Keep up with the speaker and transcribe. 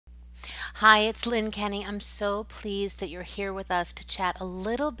Hi, it's Lynn Kenny. I'm so pleased that you're here with us to chat a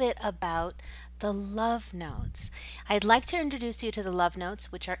little bit about the Love Notes. I'd like to introduce you to the Love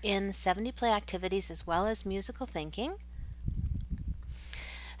Notes, which are in 70 Play activities as well as musical thinking.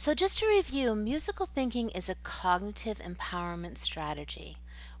 So, just to review, musical thinking is a cognitive empowerment strategy.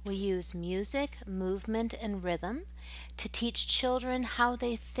 We use music, movement, and rhythm to teach children how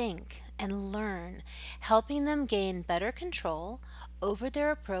they think and learn, helping them gain better control over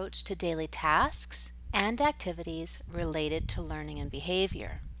their approach to daily tasks and activities related to learning and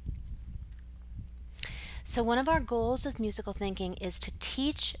behavior. So, one of our goals with musical thinking is to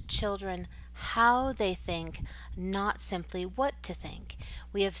teach children how they think, not simply what to think.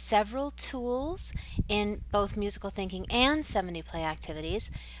 We have several tools in both musical thinking and 70 play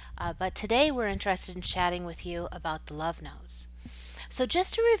activities, but today we're interested in chatting with you about the love notes. So,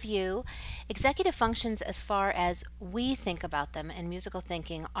 just to review, executive functions, as far as we think about them in musical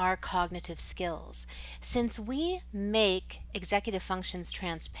thinking, are cognitive skills. Since we make executive functions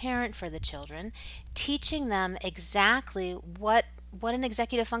transparent for the children, teaching them exactly what an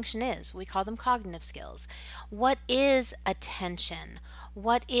executive function is. We call them cognitive skills. What is attention?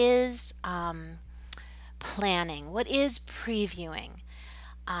 What is planning? What is previewing?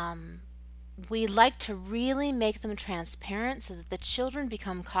 We like to really make them transparent so that the children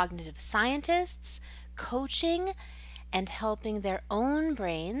become cognitive scientists, coaching and helping their own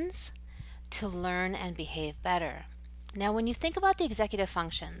brains to learn and behave better. Now, when you think about the executive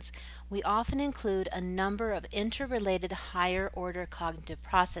functions, we often include a number of interrelated higher order cognitive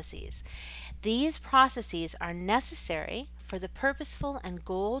processes. These processes are necessary for the purposeful and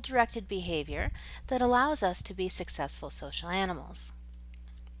goal directed behavior that allows us to be successful social animals.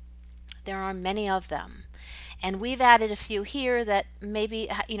 There are many of them. And we've added a few here that maybe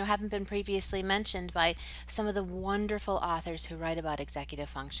haven't been previously mentioned by some of the wonderful authors who write about executive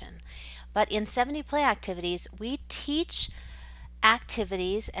function. But in 70 play activities, we teach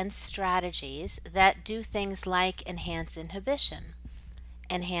activities and strategies that do things like enhance inhibition,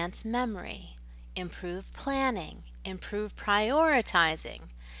 enhance memory, improve planning, improve prioritizing.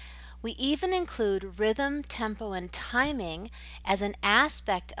 We even include rhythm, tempo, and timing as an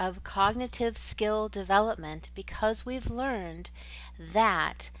aspect of cognitive skill development because we've learned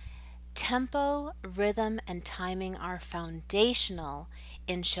that tempo, rhythm, and timing are foundational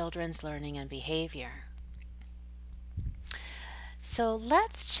in children's learning and behavior. So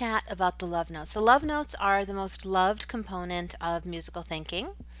let's chat about the love notes. The love notes are the most loved component of musical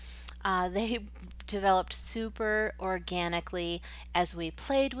thinking. They developed super organically as we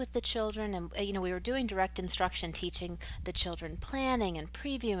played with the children, and we were doing direct instruction, teaching the children planning and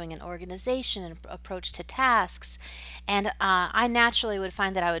previewing and organization and approach to tasks. And I naturally would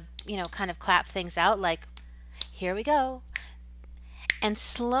find that I would kind of clap things out like, here we go. And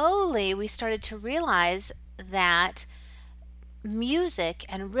slowly we started to realize that music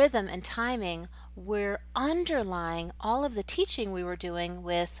and rhythm and timing were underlying all of the teaching we were doing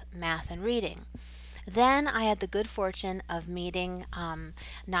with math and reading. Then I had the good fortune of meeting Nacho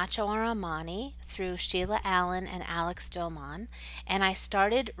Aramani through Sheila Allen and Alex Domon, and I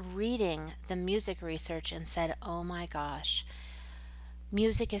started reading the music research and said, oh my gosh,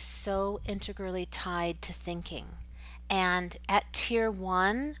 music is so integrally tied to thinking. And at Tier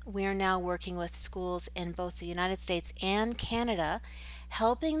 1, we are now working with schools in both the United States and Canada,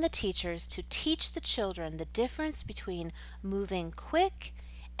 helping the teachers to teach the children the difference between moving quick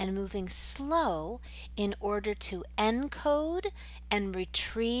and moving slow in order to encode and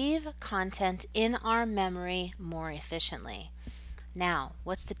retrieve content in our memory more efficiently. Now,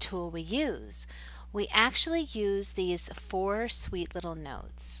 what's the tool we use? We actually use these four sweet little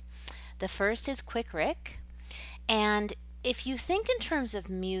notes. The first is Quick Rick. And if you think in terms of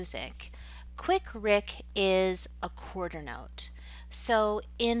music, Quick Rick is a quarter note. So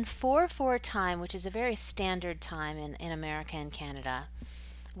in 4/4 time, which is a very standard time in America and Canada,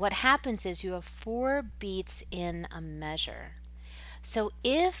 what happens is you have 4 beats in a measure. So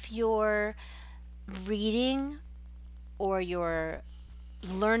if you're reading or you're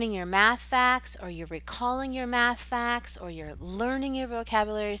learning your math facts or you're recalling your math facts or you're learning your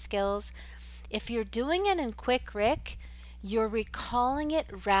vocabulary skills, if you're doing it in Quick Rick, you're recalling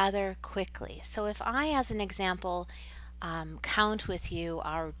it rather quickly. So if I, as an example, count with you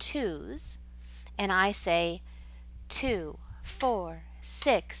our twos, and I say 2, 4,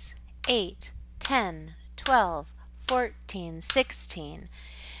 6, 8, 10, 12, 14, 16,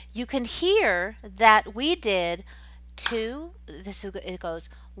 you can hear that we did two. It goes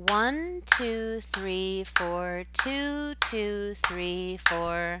 1, 2, 3, 4, 2, 2, 3,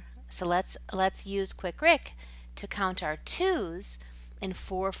 4. So let's use Quick Rick to count our twos in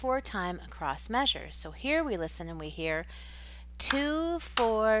 4/4 time across measures. So here we listen and we hear 2,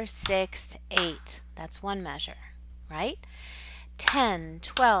 4, 6, 8. That's one measure, right? 10,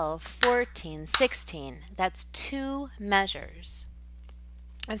 12, 14, 16. That's two measures.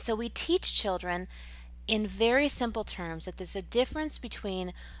 And so we teach children in very simple terms that there's a difference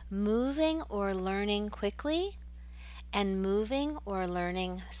between moving or learning quickly and moving or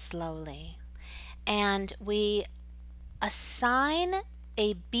learning slowly. And we assign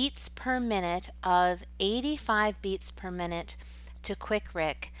a beats per minute of 85 beats per minute to Quick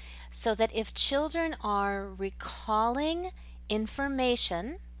Rick, so that if children are recalling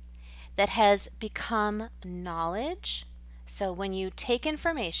information that has become knowledge, so when you take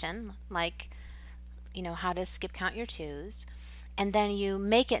information like how to skip count your twos, and then you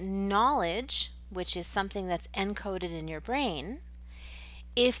make it knowledge, which is something that's encoded in your brain,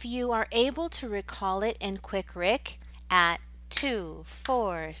 if you are able to recall it in Quick Rick at 2,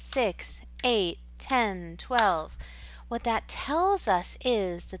 4, 6, 8, 10, 12, what that tells us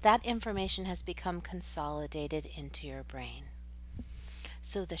is that that information has become consolidated into your brain.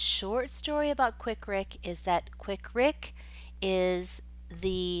 So the short story about Quick Rick is that Quick Rick is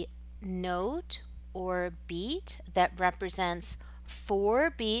the note or beat that represents 4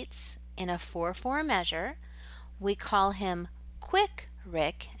 beats in a 4/4 measure. We call him Quick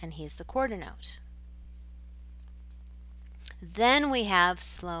Rick, and he's the quarter note. Then we have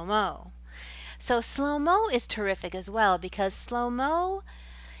slow-mo. So slow-mo is terrific as well, because slow-mo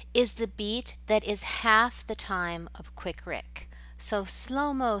is the beat that is half the time of Quick Rick. So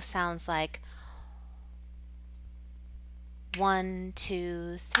slow-mo sounds like 1,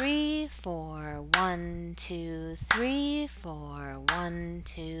 2, 3, 4, 1, 2, 3, 4, 1,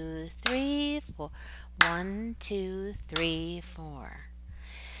 2, 3, 4, 1, 2, 3, 4.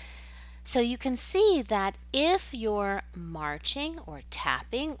 So you can see that if you're marching or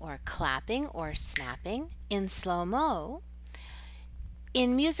tapping or clapping or snapping in slow-mo,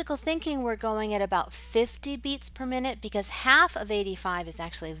 in musical thinking we're going at about 50 beats per minute, because half of 85 is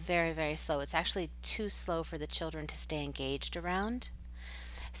actually very, very slow. It's actually too slow for the children to stay engaged around.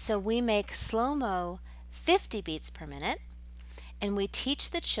 So we make slow-mo 50 beats per minute, and we teach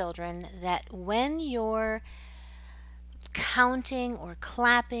the children that when you're counting or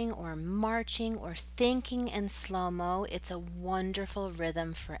clapping or marching or thinking in slow-mo, it's a wonderful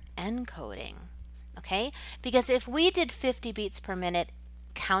rhythm for encoding. Okay? Because if we did 50 beats per minute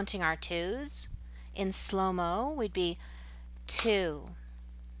counting our twos in slow-mo, we'd be 2,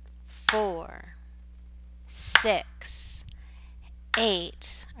 4, 6,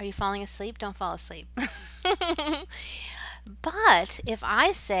 8. Are you falling asleep? Don't fall asleep. But if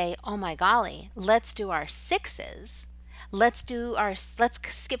I say, oh my golly, let's do our sixes, let's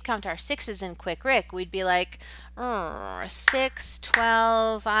skip count our sixes in Quick Rick, we'd be like 6,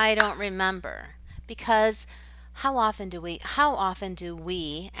 12, I don't remember. Because how often do we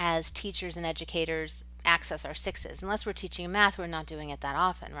as teachers and educators access our sixes? Unless we're teaching math, we're not doing it that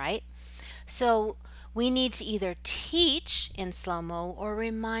often, right? So we need to either teach in slow-mo or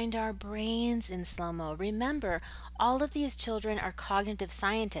remind our brains in slow-mo. Remember, all of these children are cognitive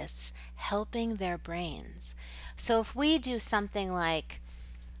scientists helping their brains. So if we do something like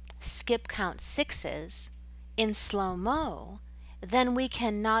skip count sixes in slow-mo, then we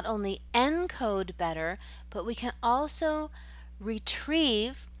can not only encode better, but we can also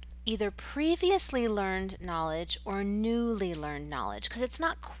retrieve either previously learned knowledge or newly learned knowledge, because it's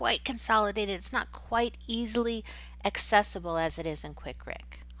not quite consolidated, it's not quite easily accessible as it is in Quick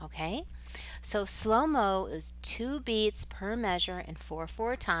Rick. Okay? So slow-mo is 2 beats per measure in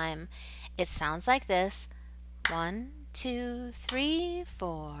 4/4 time. It sounds like this: 1, 2, 3,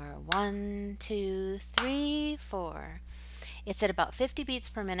 4, 1, 2, 3, 4. It's at about 50 beats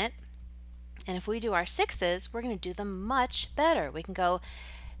per minute. And if we do our sixes, we're going to do them much better. We can go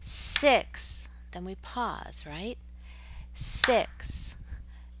 6, then we pause, right? 6,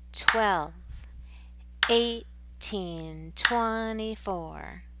 12, 18,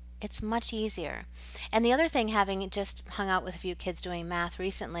 24. It's much easier. And the other thing, having just hung out with a few kids doing math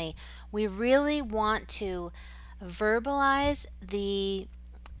recently, we really want to verbalize the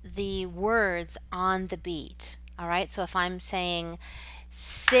words on the beat. All right, so if I'm saying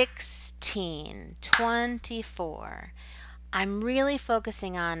 16, 24, I'm really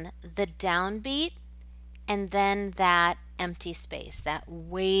focusing on the downbeat and then that empty space, that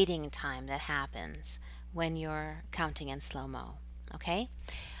waiting time that happens when you're counting in slow-mo. Okay?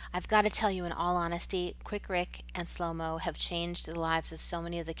 I've got to tell you, in all honesty, Quick Rick and Slow Mo have changed the lives of so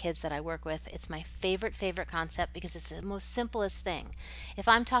many of the kids that I work with. It's my favorite concept because it's the most simplest thing. If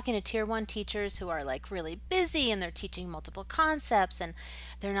I'm talking to tier one teachers who are like really busy and they're teaching multiple concepts and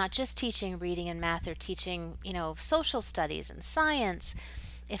they're not just teaching reading and math, they're teaching, social studies and science.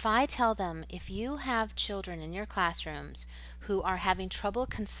 If I tell them, if you have children in your classrooms who are having trouble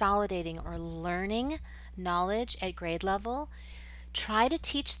consolidating or learning knowledge at grade level, try to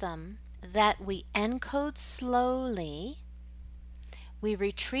teach them that we encode slowly, we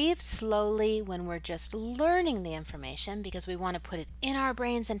retrieve slowly when we're just learning the information because we want to put it in our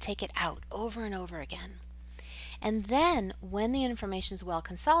brains and take it out over and over again. And then when the information is well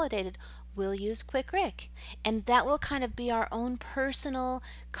consolidated, we'll use Quick Rick. And that will kind of be our own personal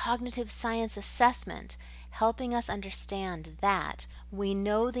cognitive science assessment, helping us understand that we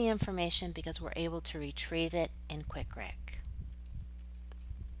know the information because we're able to retrieve it in Quick Rick.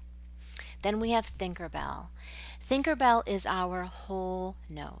 Then we have Thinkerbell. Thinkerbell is our whole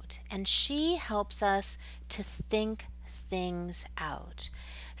note, and she helps us to think things out.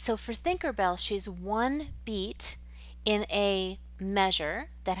 So for Thinkerbell, she's one beat in a measure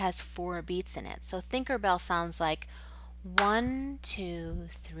that has 4 beats in it. So Thinkerbell sounds like 1, 2,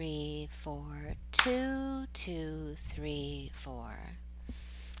 3, 4, 2, 2, 3, 4.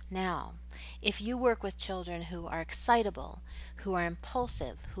 Now, if you work with children who are excitable, who are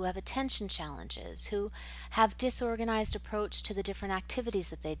impulsive, who have attention challenges, who have disorganized approach to the different activities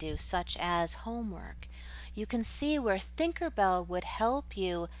that they do, such as homework, you can see where Thinkerbell would help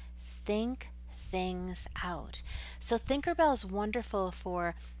you think things out. So Thinkerbell is wonderful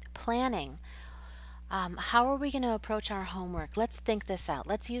for planning. How are we going to approach our homework? Let's think this out.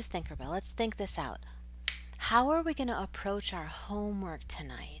 Let's use Thinkerbell. Let's think this out. How are we going to approach our homework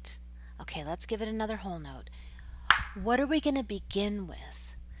tonight? Okay, let's give it another whole note. What are we going to begin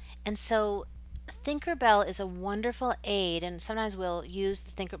with? And so Thinkerbell is a wonderful aid, and sometimes we'll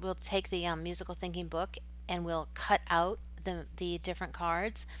we'll take the musical thinking book and we'll cut out the different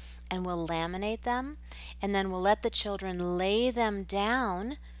cards and we'll laminate them, and then we'll let the children lay them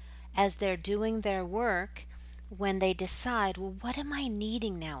down as they're doing their work. When they decide, well, what am I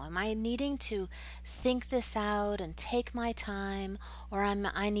needing now? Am I needing to think this out and take my time? Or am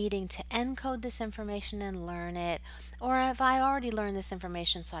I needing to encode this information and learn it? Or have I already learned this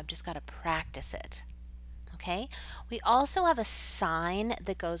information, so I've just got to practice it? Okay. We also have a sign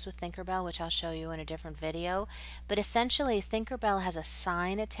that goes with Thinkerbell, which I'll show you in a different video. But essentially, Thinkerbell has a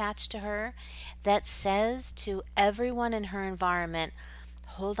sign attached to her that says to everyone in her environment,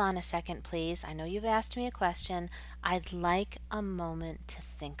 hold on a second, please. I know you've asked me a question. I'd like a moment to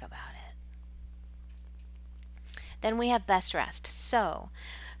think about it. Then we have Best Rest. So,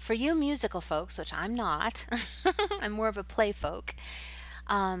 for you musical folks, which I'm not, I'm more of a play folk,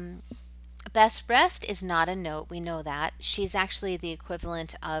 Best Rest is not a note. We know that. She's actually the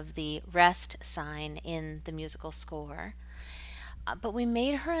equivalent of the rest sign in the musical score. But we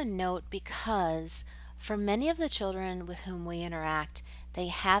made her a note because for many of the children with whom we interact,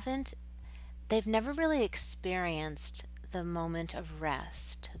 they've never really experienced the moment of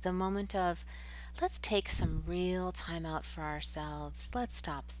rest, the moment of, let's take some real time out for ourselves. Let's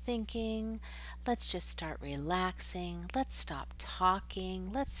stop thinking. Let's just start relaxing. Let's stop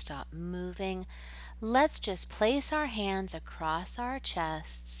talking. Let's stop moving. Let's just place our hands across our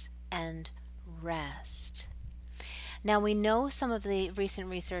chests and rest. Now, we know some of the recent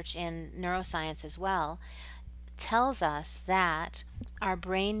research in neuroscience as well tells us that our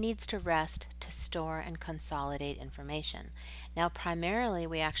brain needs to rest to store and consolidate information. Now, primarily,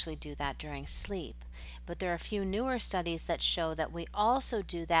 we actually do that during sleep, but there are a few newer studies that show that we also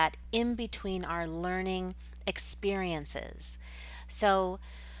do that in between our learning experiences. So,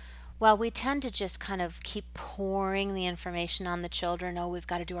 while we tend to just kind of keep pouring the information on the children, oh, we've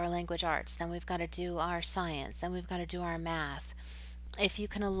got to do our language arts, then we've got to do our science, then we've got to do our math. If you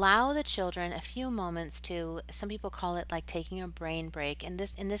can allow the children a few moments to, some people call it like taking a brain break. In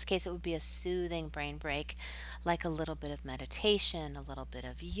this case, it would be a soothing brain break, like a little bit of meditation, a little bit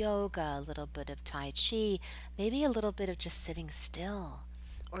of yoga, a little bit of Tai Chi, maybe a little bit of just sitting still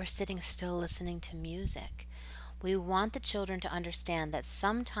or sitting still listening to music. We want the children to understand that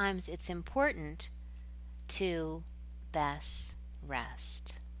sometimes it's important to best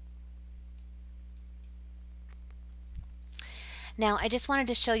rest. Now, I just wanted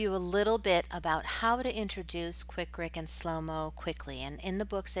to show you a little bit about how to introduce Quick Rick and Slow Mo quickly. And in the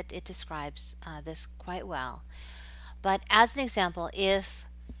books, it describes this quite well. But as an example, if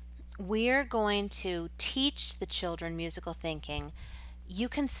we're going to teach the children musical thinking, you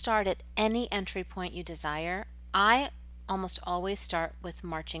can start at any entry point you desire. I almost always start with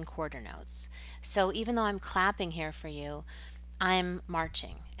marching quarter notes. So even though I'm clapping here for you, I'm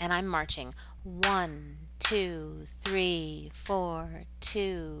marching, and I'm marching 1, 2, 3, 4,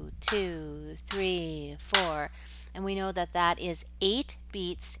 2, 2, 3, 4. And we know that that is 8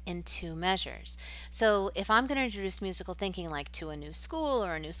 beats in 2 measures. So if I'm going to introduce musical thinking like to a new school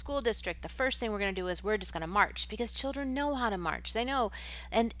or a new school district, the first thing we're going to do is we're just going to march, because children know how to march. They know,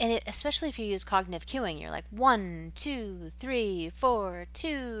 especially if you use cognitive cueing, you're like 1, 2, 3, 4,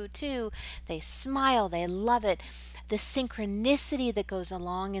 2, 2. They smile, they love it. The synchronicity that goes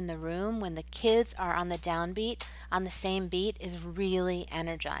along in the room when the kids are on the downbeat, on the same beat, is really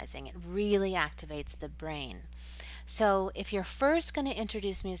energizing. It really activates the brain. So if you're first going to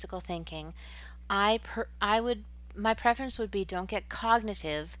introduce musical thinking, my preference would be, don't get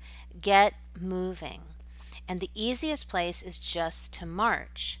cognitive, get moving. And the easiest place is just to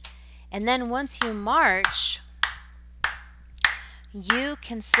march. And then once you march, you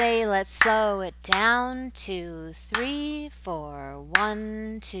can say, let's slow it down, 2, 3, 4,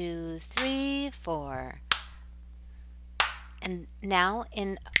 1, 2, 3, 4. And now,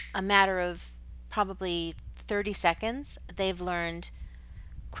 in a matter of probably 30 seconds, they've learned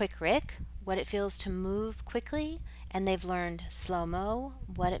quick Rick, what it feels to move quickly, and they've learned slow-mo,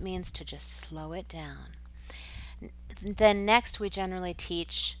 what it means to just slow it down. Then next, we generally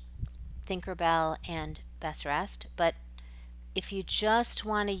teach Tinkerbell and Best Rest, but if you just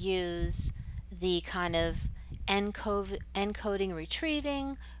want to use the kind of encoding,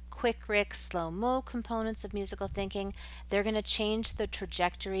 retrieving, quick Rick, slow-mo components of musical thinking, they're going to change the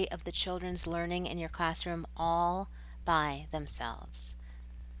trajectory of the children's learning in your classroom all by themselves.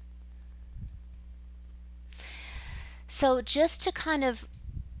 So just to kind of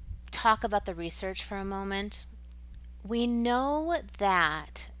talk about the research for a moment, we know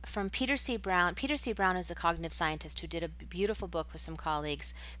that from Peter C. Brown is a cognitive scientist who did a beautiful book with some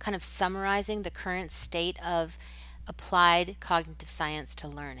colleagues kind of summarizing the current state of applied cognitive science to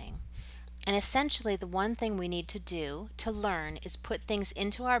learning. And essentially, the one thing we need to do to learn is put things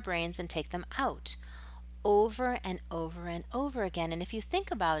into our brains and take them out over and over and over again. And if you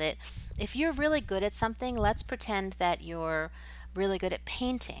think about it, if you're really good at something, let's pretend that you're really good at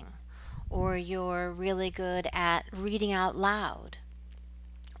painting, or you're really good at reading out loud,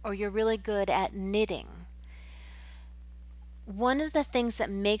 or you're really good at knitting. One of the things that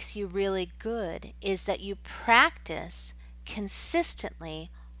makes you really good is that you practice consistently,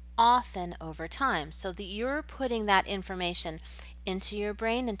 often over time, so that you're putting that information into your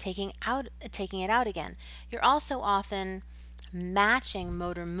brain and taking it out again. You're also often matching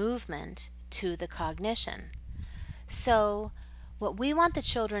motor movement to the cognition. So what we want the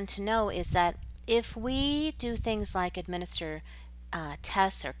children to know is that if we do things like administer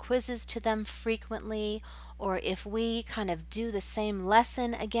tests or quizzes to them frequently, or if we kind of do the same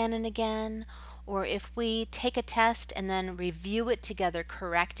lesson again and again, or if we take a test and then review it together,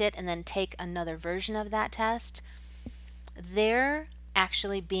 correct it, and then take another version of that test, they're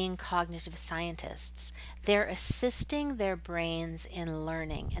actually being cognitive scientists. They're assisting their brains in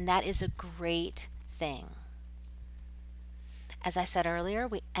learning, and that is a great thing. As I said earlier,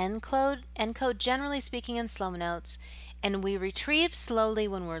 we encode generally speaking in slow notes, and we retrieve slowly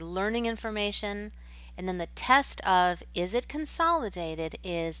when we're learning information, and then the test of is it consolidated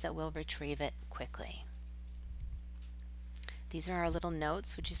is that we'll retrieve it quickly. These are our little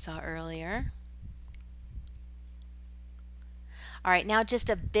notes which you saw earlier. All right, now just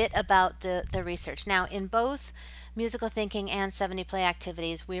a bit about the research. Now, in both musical thinking and 70 play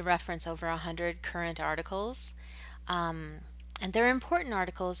activities, we reference over 100 current articles. And they're important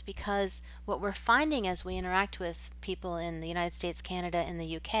articles because what we're finding as we interact with people in the United States, Canada, and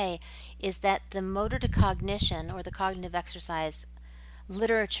the UK is that the motor to cognition, or the cognitive exercise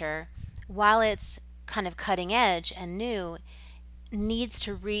literature, while it's kind of cutting edge and new, needs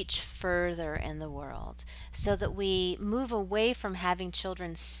to reach further in the world so that we move away from having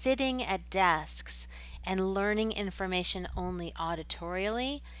children sitting at desks and learning information only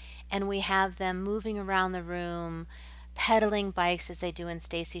auditorially, and we have them moving around the room, pedaling bikes as they do in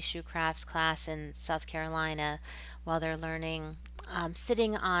Stacy Shucraft's class in South Carolina while they're learning,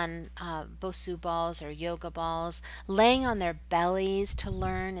 sitting on Bosu balls or yoga balls, laying on their bellies to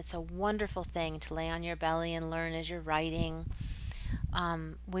learn. It's a wonderful thing to lay on your belly and learn as you're writing.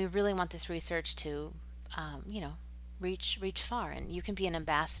 We really want this research to, reach far, and you can be an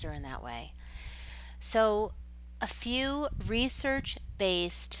ambassador in that way. So a few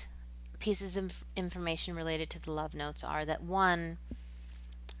research-based pieces of information related to the love notes are that, one,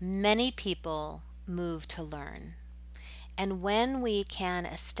 many people move to learn. And when we can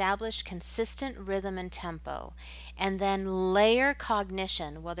establish consistent rhythm and tempo, and then layer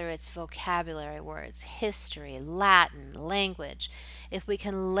cognition, whether it's vocabulary words, history, Latin, language, if we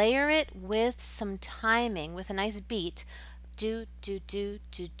can layer it with some timing, with a nice beat, do, do, do,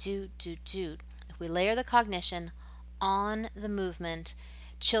 do, do, do, do. If we layer the cognition on the movement,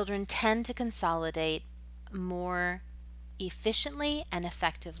 children tend to consolidate more efficiently and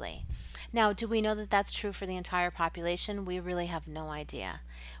effectively. Now, do we know that that's true for the entire population? We really have no idea.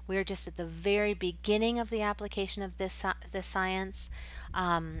 We're just at the very beginning of the application of this science.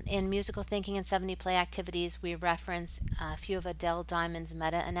 In musical thinking and 70 play activities, we reference a few of Adele Diamond's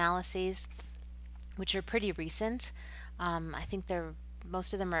meta-analyses, which are pretty recent. I think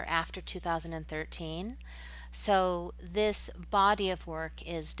most of them are after 2013. So this body of work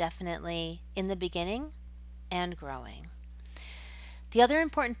is definitely in the beginning and growing. The other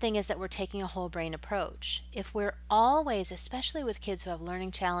important thing is that we're taking a whole brain approach. If we're always, especially with kids who have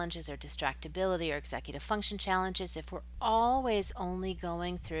learning challenges or distractibility or executive function challenges, if we're always only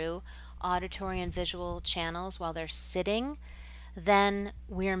going through auditory and visual channels while they're sitting, then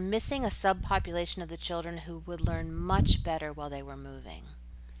we're missing a subpopulation of the children who would learn much better while they were moving.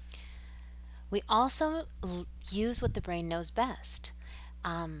 We also use what the brain knows best.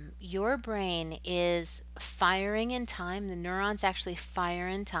 Your brain is firing in time. The neurons actually fire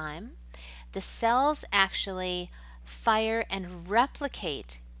in time. The cells actually fire and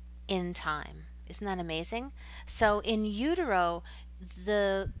replicate in time. Isn't that amazing? So in utero,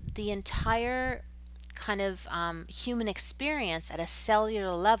 the entire kind of human experience at a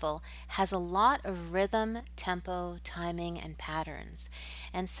cellular level has a lot of rhythm, tempo, timing, and patterns.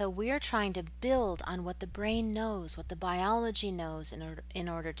 And so we are trying to build on what the brain knows, what the biology knows in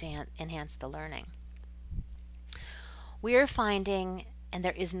order to enhance the learning. We are finding, and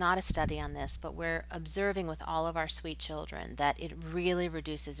there is not a study on this, but we're observing with all of our sweet children that it really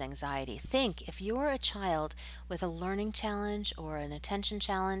reduces anxiety. Think if you're a child with a learning challenge or an attention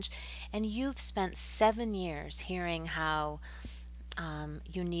challenge, and you've spent 7 years hearing how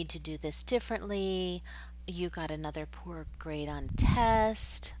you need to do this differently, you got another poor grade on a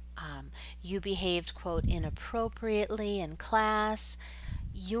test, you behaved, quote, inappropriately in class,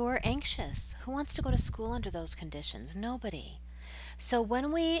 you're anxious. Who wants to go to school under those conditions? Nobody. So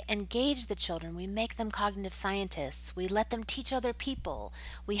when we engage the children, we make them cognitive scientists, we let them teach other people,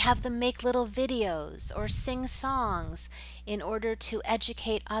 we have them make little videos or sing songs in order to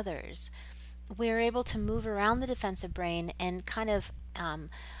educate others. We're able to move around the defensive brain and kind of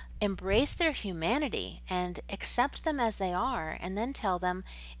embrace their humanity and accept them as they are, and then tell them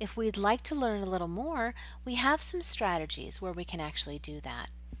if we'd like to learn a little more, we have some strategies where we can actually do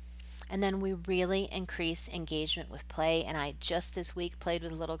that. And then we really increase engagement with play. And I just this week played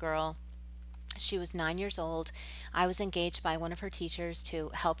with a little girl. She was 9 years old. I was engaged by one of her teachers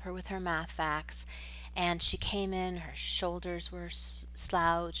to help her with her math facts. And she came in, her shoulders were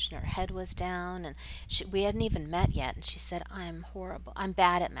slouched, and her head was down, and we hadn't even met yet. And she said, I'm horrible. I'm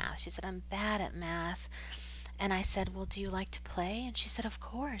bad at math. She said, I'm bad at math. And I said, well, do you like to play? And she said, of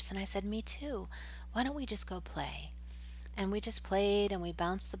course. And I said, me too. Why don't we just go play? And we just played and we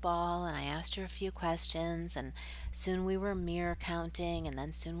bounced the ball, and I asked her a few questions, and soon we were mirror counting, and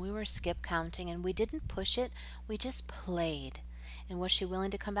then soon we were skip counting, and we didn't push it, we just played. And was she willing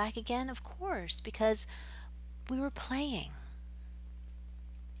to come back again? Of course, because we were playing.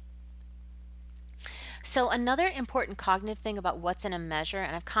 So another important cognitive thing about what's in a measure,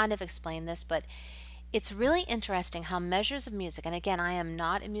 and I've kind of explained this, but it's really interesting how measures of music, and again, I am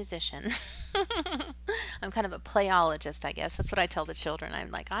not a musician. I'm kind of a playologist, I guess. That's what I tell the children.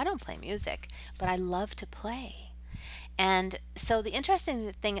 I'm like, I don't play music, but I love to play. And so the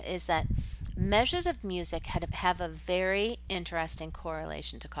interesting thing is that measures of music have a very interesting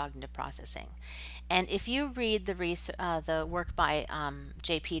correlation to cognitive processing. And if you read the work by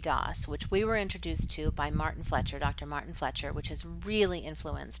J.P. Doss, which we were introduced to by Martin Fletcher, Dr. Martin Fletcher, which has really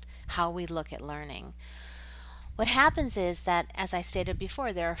influenced how we look at learning, what happens is that, as I stated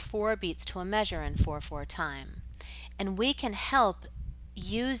before, there are 4 beats to a measure in 4/4 time. And we can help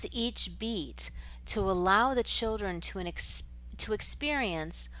use each beat to allow the children to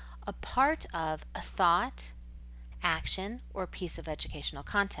experience a part of a thought, action, or piece of educational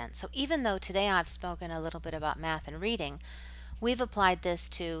content. So even though today I've spoken a little bit about math and reading, we've applied this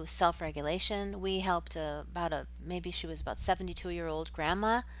to self-regulation. We helped maybe she was about 72-year-old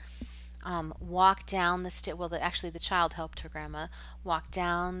grandma walk down the stair. Well, actually, the child helped her grandma walk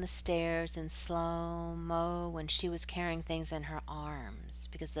down the stairs in slow mo when she was carrying things in her arms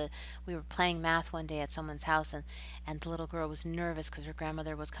because we were playing math one day at someone's house, and the little girl was nervous because her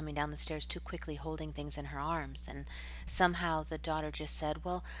grandmother was coming down the stairs too quickly, holding things in her arms, and somehow the daughter just said,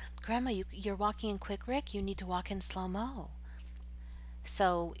 "Well, Grandma, you're walking in quick, Rick. You need to walk in slow mo."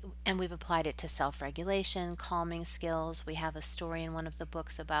 So, and we've applied it to self regulation, calming skills. We have a story in one of the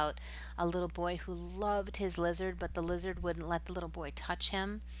books about a little boy who loved his lizard, but the lizard wouldn't let the little boy touch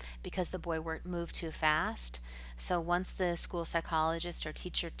him because the boy moved too fast. So, once the school psychologist or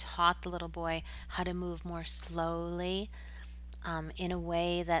teacher taught the little boy how to move more slowly, in a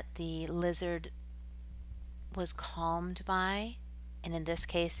way that the lizard was calmed by, and in this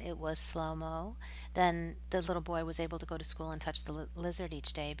case it was slow mo, then the little boy was able to go to school and touch the lizard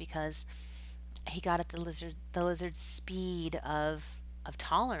each day because he got at the lizard's speed of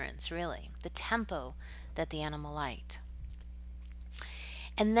tolerance, really, the tempo that the animal liked.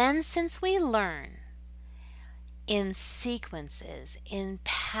 And then since we learn in sequences, in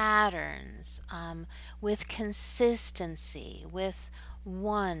patterns, with consistency, with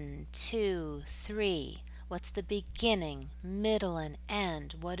one, two, three. What's the beginning, middle, and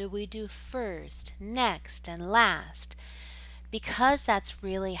end? What do we do first, next, and last? Because that's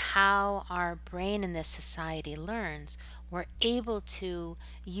really how our brain in this society learns, we're able to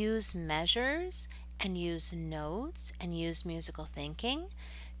use measures and use notes and use musical thinking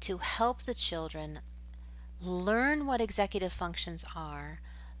to help the children learn what executive functions are,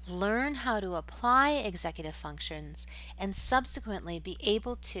 learn how to apply executive functions, and subsequently be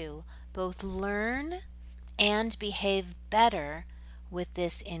able to both learn and behave better with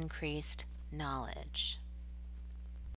this increased knowledge.